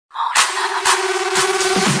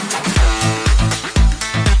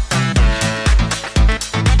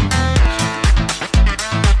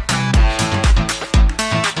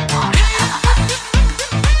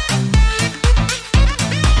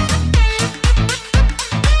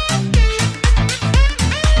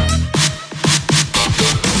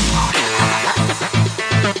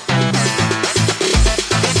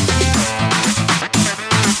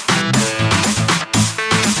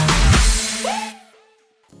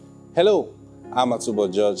Hello, I'm Atubo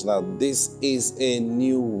George. Now, this is a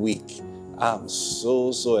new week. I'm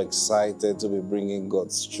so excited to be bringing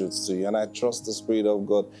God's truth to you. And I trust the Spirit of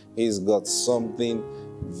God. He's got something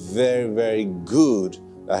very good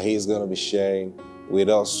that He's going to be sharing with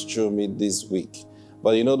us through me this week.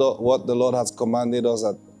 But you know what the Lord has commanded us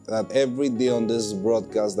that every day on this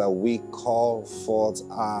broadcast that we call forth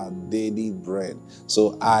our daily bread.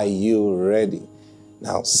 So are you ready?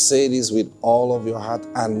 Now say this with all of your heart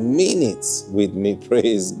and mean it with me.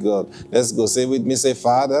 Praise God. Let's go. Say with me. Say,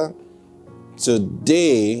 Father,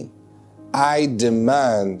 today I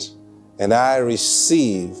demand and I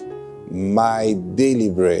receive my daily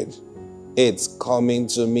bread. It's coming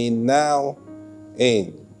to me now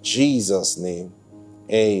in Jesus' name.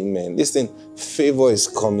 Amen. Listen, favor is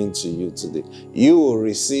coming to you today. You will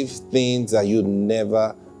receive things that you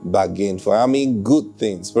never bargained for. I mean, good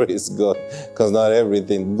things, praise God, because not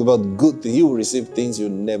everything, but good things. You will receive things you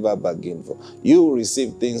never bargained for. You will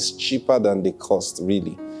receive things cheaper than they cost,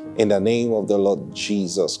 really, in the name of the Lord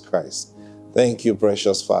Jesus Christ. Thank you,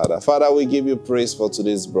 precious Father. Father, we give you praise for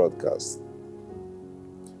today's broadcast.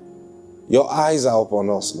 Your eyes are upon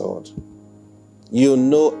us, Lord. You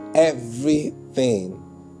know everything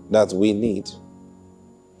that we need.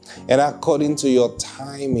 And according to your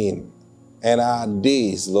timing and our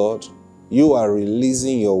days, Lord, you are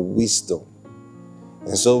releasing your wisdom.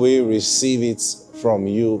 And so we receive it from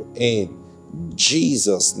you in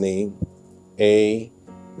Jesus' name.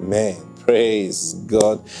 Amen. Praise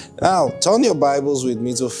God. Now, turn your Bibles with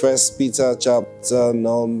me to 1 Peter chapter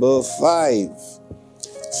number 5.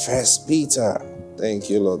 1 Peter. Thank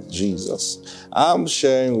you, Lord Jesus. I'm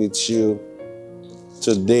sharing with you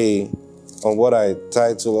today on what I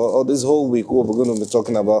titled, or this whole week, what we're going to be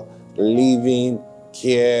talking about, living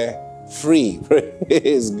carefree.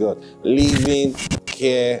 Praise God. Living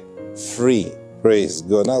carefree. Praise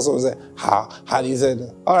God. Now someone say, how do you say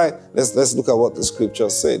that? All right, let's look at what the scripture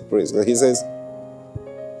said. Praise God. He says,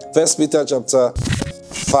 1 Peter chapter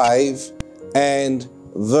 5 and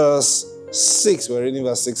verse 6. We're reading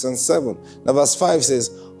verse 6 and 7. Now verse 5 says,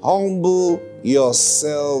 humble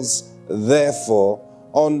yourselves therefore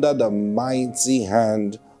under the mighty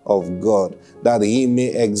hand of God, that he may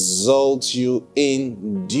exalt you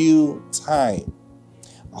in due time.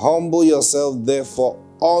 Humble yourself therefore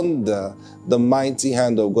under the mighty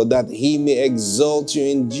hand of God, that he may exalt you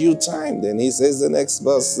in due time. Then he says, the next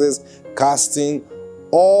verse says, casting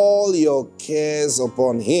all your cares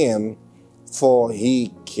upon him, for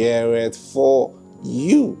he careth for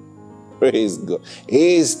you. Praise God.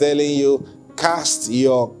 He is telling you, cast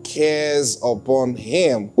your cares upon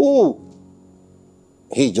him. Who?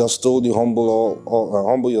 He just told you,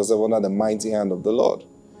 humble yourself under the mighty hand of the Lord.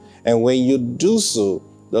 And when you do so,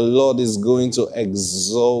 the Lord is going to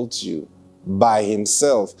exalt you by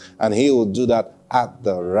himself. And he will do that at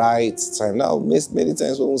the right time. Now, many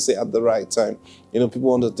times when we say at the right time, people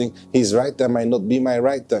want to think his right time might not be my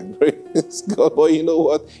right time. Praise God. But you know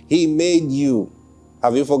what? He made you.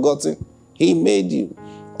 Have you forgotten? He made you.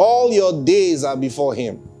 All your days are before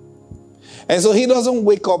him. And so he doesn't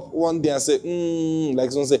wake up one day and say,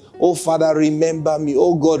 like someone say, oh, Father, remember me.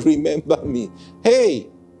 Oh, God, remember me. Hey,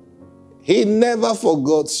 he never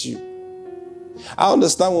forgot you. I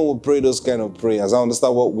understand when we pray those kind of prayers. I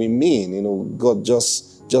understand what we mean. God,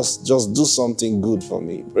 just do something good for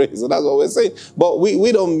me. So that's what we're saying. But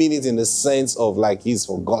we don't mean it in the sense of like he's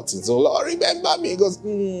forgotten. So, Lord, remember me. He goes,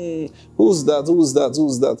 who's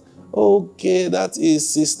that? Okay, that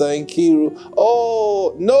is Sister Nkiru.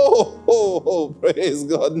 Oh, no. Praise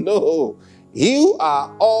God, no. You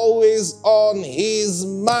are always on his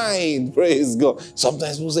mind. Praise God.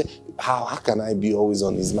 Sometimes people say, how can I be always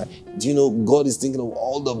on his mind? Do you know God is thinking of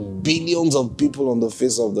all the billions of people on the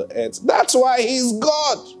face of the earth? That's why he's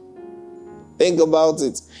God. Think about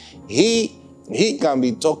it. He can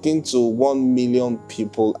be talking to 1 million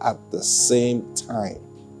people at the same time.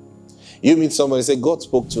 You meet somebody, say, God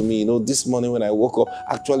spoke to me, this morning when I woke up,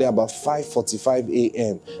 actually about 5:45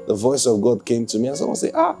 a.m., the voice of God came to me. And someone say,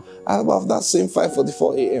 about that same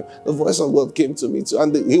 5:44 a.m., the voice of God came to me too.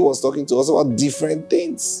 And he was talking to us about different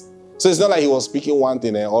things. So it's not like he was speaking one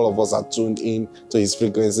thing and all of us are tuned in to his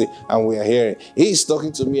frequency and we are hearing. He's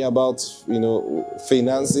talking to me about,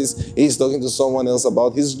 finances. He's talking to someone else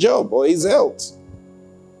about his job or his health.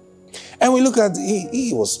 And we look at,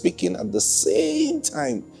 he was speaking at the same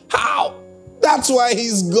time. How? That's why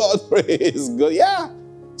he's God. Praise God. Yeah.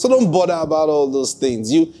 So don't bother about all those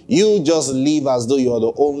things. You just live as though you're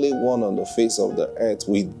the only one on the face of the earth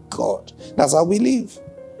with God. That's how we live.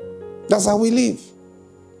 That's how we live.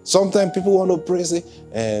 Sometimes people want to pray, say,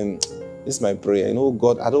 This is my prayer. You know,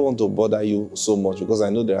 God, I don't want to bother you so much because I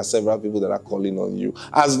know there are several people that are calling on you.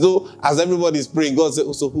 As everybody is praying, God said,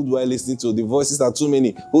 so who do I listen to? The voices are too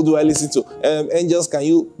many. Who do I listen to? Angels, can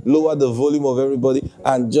you lower the volume of everybody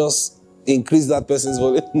and just increase that person's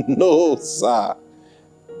volume? No, sir.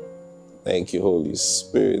 Thank you, Holy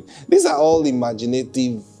Spirit. These are all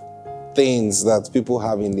imaginative things that people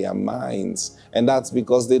have in their minds. And that's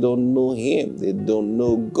because they don't know Him. They don't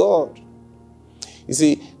know God. You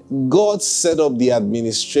see, God set up the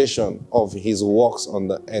administration of His works on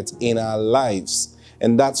the earth in our lives.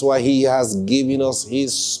 And that's why He has given us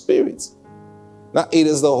His Spirit. Now, it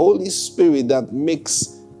is the Holy Spirit that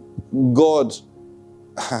makes God...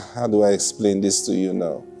 How do I explain this to you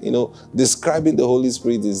now? You know, describing the Holy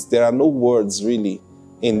Spirit is... There are no words really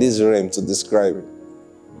in this realm to describe it.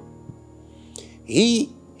 He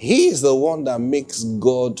is the one that makes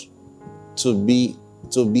God to be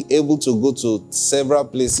able to go to several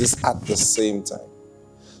places at the same time.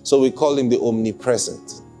 So we call Him the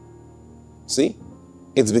omnipresent. See?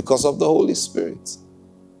 It's because of the Holy Spirit.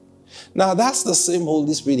 Now that's the same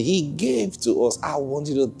Holy Spirit He gave to us. I want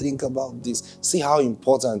you to think about this. See how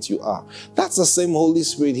important you are. That's the same Holy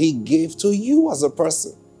Spirit He gave to you as a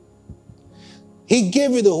person. He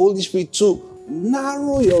gave you the Holy Spirit to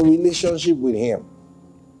narrow your relationship with Him.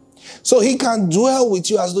 So He can dwell with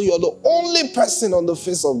you as though you're the only person on the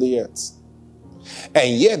face of the earth.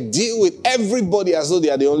 And yet deal with everybody as though they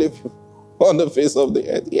are the only people on the face of the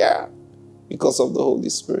earth. Yeah, because of the Holy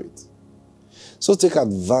Spirit. So take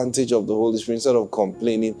advantage of the Holy Spirit. Instead of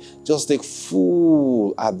complaining, just take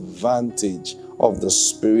full advantage of the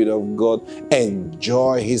Spirit of God.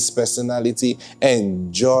 Enjoy His personality.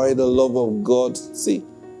 Enjoy the love of God. See?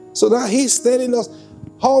 So now He's telling us,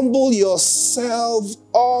 humble yourself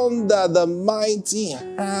under the mighty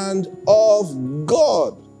hand of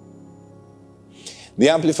God. The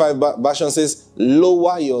Amplified Version says,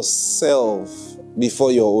 lower yourself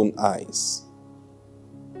before your own eyes.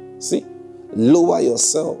 See? Lower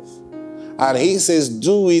yourself. And He says,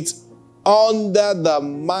 do it under the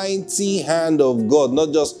mighty hand of God.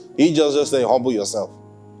 Not just, He just say, humble yourself.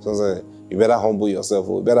 So you better humble yourself.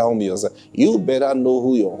 You better humble yourself. You better know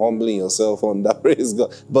who you're humbling yourself under. Praise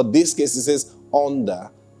God. But this case, He says, under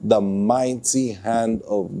the mighty hand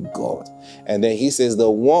of God. And then He says, the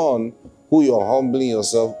one who you're humbling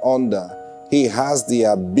yourself under, He has the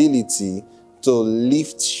ability to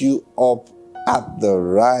lift you up at the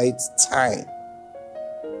right time.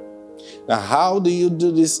 Now, how do you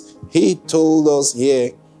do this? He told us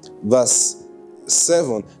here, verse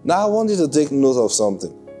 7. Now, I want you to take note of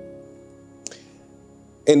something.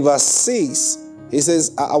 In verse 6, He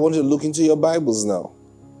says, I want you to look into your Bibles now.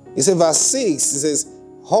 He said, verse 6, He says,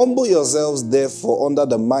 humble yourselves therefore under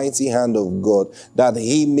the mighty hand of God, that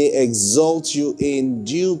He may exalt you in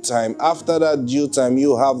due time. After that due time,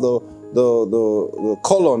 you have the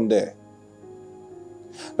colon there.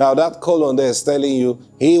 Now that colon there is telling you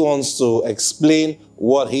He wants to explain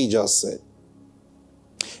what He just said.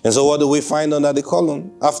 And so what do we find under the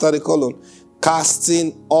colon? After the colon,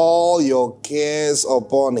 casting all your cares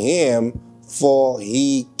upon Him, for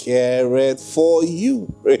He careth for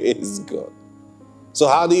you. Praise God. So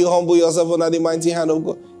how do you humble yourself under the mighty hand of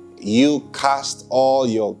God? You cast all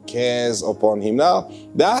your cares upon Him. Now,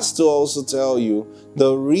 that's to also tell you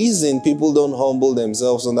the reason people don't humble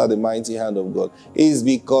themselves under the mighty hand of God is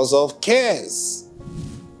because of cares.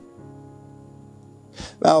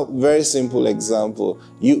 Now, very simple example.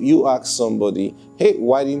 You ask somebody, hey,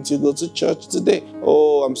 why didn't you go to church today?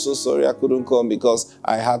 Oh, I'm so sorry I couldn't come because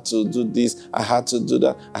I had to do this, I had to do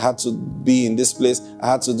that, I had to be in this place,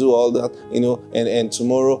 I had to do all that, and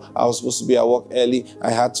tomorrow I was supposed to be at work early,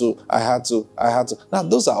 I had to. Now,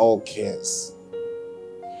 those are all cares.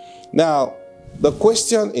 Now, the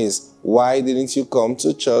question is, why didn't you come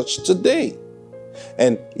to church today?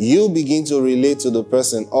 And you begin to relate to the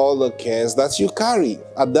person all the cares that you carry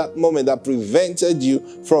at that moment that prevented you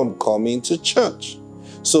from coming to church.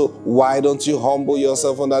 So why don't you humble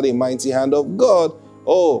yourself under the mighty hand of God?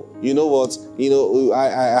 Oh, you know what? I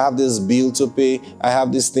have this bill to pay. I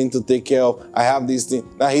have this thing to take care of. I have this thing.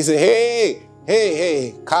 Now He said,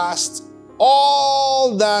 hey, cast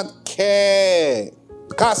all that care.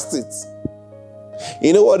 Cast it.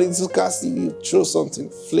 You know what it is to cast? You throw something,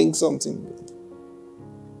 fling something.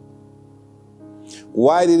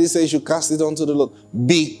 Why did He say you should cast it onto the Lord?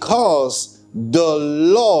 Because the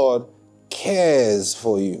Lord cares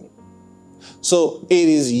for you. So it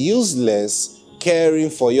is useless caring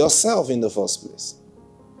for yourself in the first place.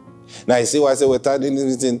 Now you see why I say we're tired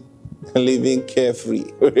of living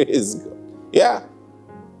carefree. Praise God. Yeah.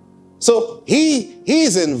 So he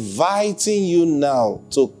is inviting you now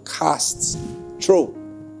to cast, throw,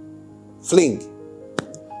 fling,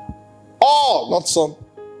 all, not some,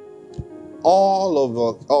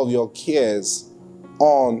 all of your cares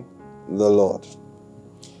on the Lord.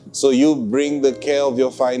 So you bring the care of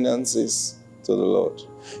your finances to the Lord.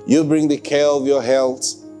 You bring the care of your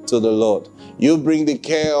health to the Lord. You bring the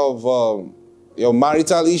care of your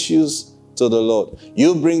marital issues to the Lord.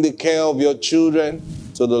 You bring the care of your children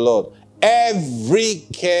to the Lord. Every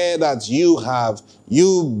care that you have,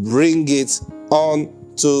 you bring it on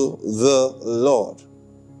to the Lord.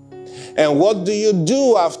 And what do you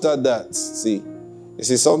do after that? See, you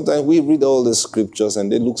see, sometimes we read all the scriptures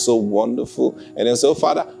and they look so wonderful. And then say, oh,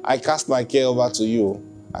 Father, I cast my care over to you.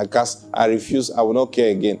 I refuse, I will not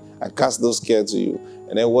care again. I cast those care to you.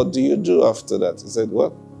 And then what do you do after that? He said,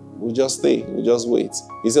 well, we'll just stay, we'll just wait.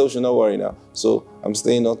 He said, we should not worry now. So I'm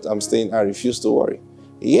staying, I refuse to worry.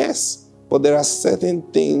 Yes, but there are certain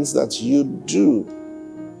things that you do.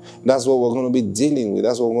 That's what we're going to be dealing with.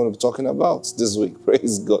 That's what we're going to be talking about this week.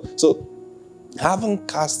 Praise God. So, having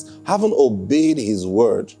obeyed his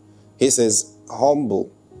word, he says,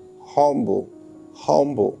 humble, humble,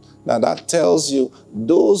 humble. Now that tells you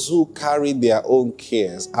those who carry their own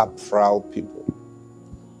cares are proud people.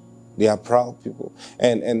 They are proud people.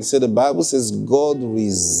 And so the Bible says God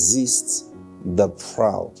resists the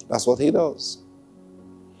proud. That's what he does.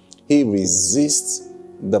 He resists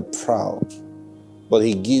the proud, but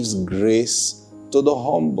he gives grace to the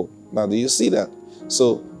humble. Now, do you see that?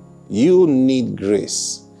 So, you need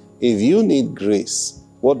grace. If you need grace,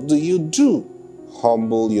 what do?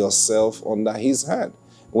 Humble yourself under his hand.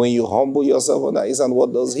 When you humble yourself under his hand,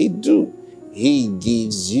 what does he do? He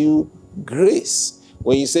gives you grace.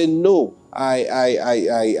 When you say, no,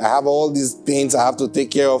 I have all these things I have to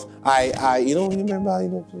take care of. I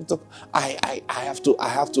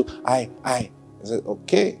said,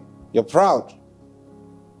 okay, you're proud.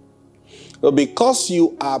 But because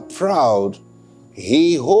you are proud,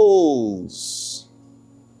 he holds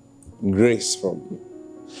grace from you.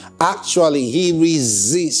 Actually, he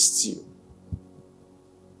resists you.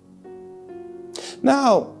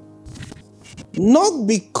 Now, not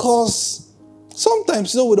because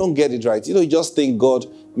sometimes, we don't get it right. You just think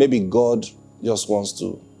maybe God just wants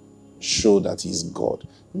to show that he's God.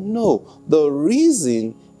 No, the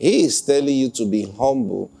reason he is telling you to be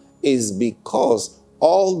humble is because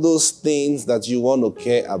all those things that you want to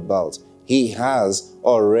care about, he has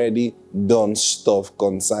already done stuff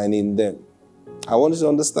concerning them. I want you to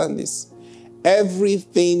understand this.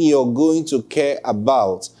 Everything you're going to care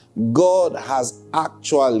about, God has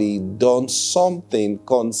actually done something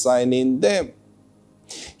concerning them.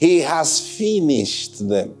 He has finished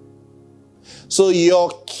them. So your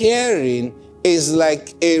caring is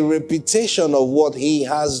like a repetition of what he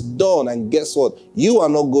has done. And guess what? You are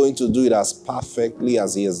not going to do it as perfectly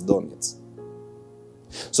as he has done it.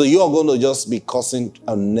 So you are going to just be causing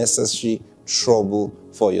unnecessary trouble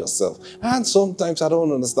for yourself. And sometimes I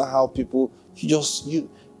don't understand how people,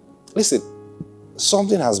 listen,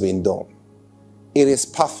 something has been done. It is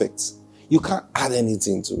perfect. You can't add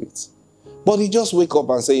anything to it. But you just wake up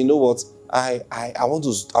and say, you know what? I want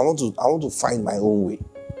to find my own way.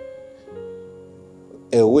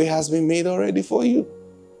 A way has been made already for you.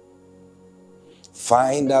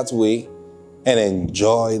 Find that way and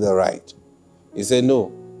enjoy the ride. You say,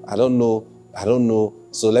 no, I don't know.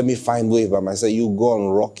 So let me find way by myself. You go on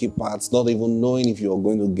rocky paths, not even knowing if you're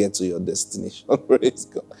going to get to your destination. Praise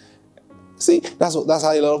God. See, that's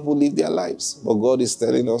how a lot of people live their lives. But God is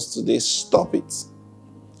telling us today, stop it.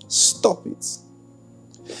 Stop it.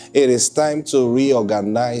 It is time to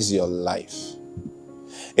reorganize your life.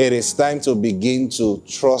 It is time to begin to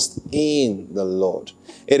trust in the Lord.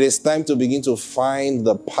 It is time to begin to find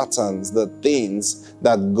the patterns, the things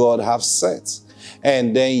that God has set.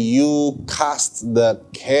 And then you cast the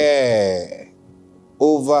care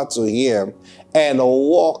over to him and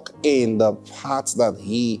walk in the path that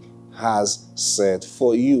he has set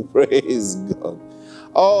for you. Praise God.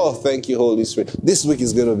 Oh, thank you, Holy Spirit. This week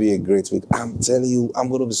is going to be a great week. I'm telling you, I'm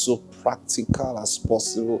going to be so practical as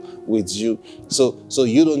possible with you. So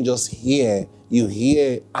you don't just hear, you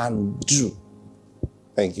hear and do.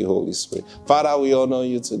 Thank you, Holy Spirit. Father, we honor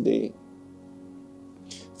you today.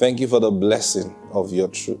 Thank you for the blessing of your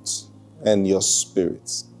truth and your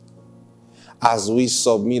spirit. As we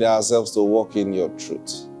submit ourselves to walk in your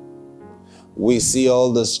truth, we see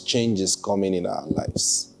all those changes coming in our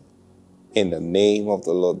lives. In the name of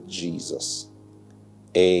the Lord Jesus.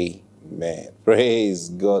 Amen. Praise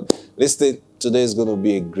God. Listen, today is going to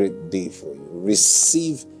be a great day for you.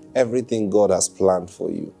 Receive everything God has planned for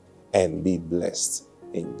you and be blessed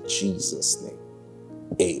In Jesus' name.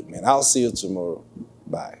 Amen. I'll see you tomorrow.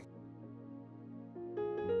 Bye.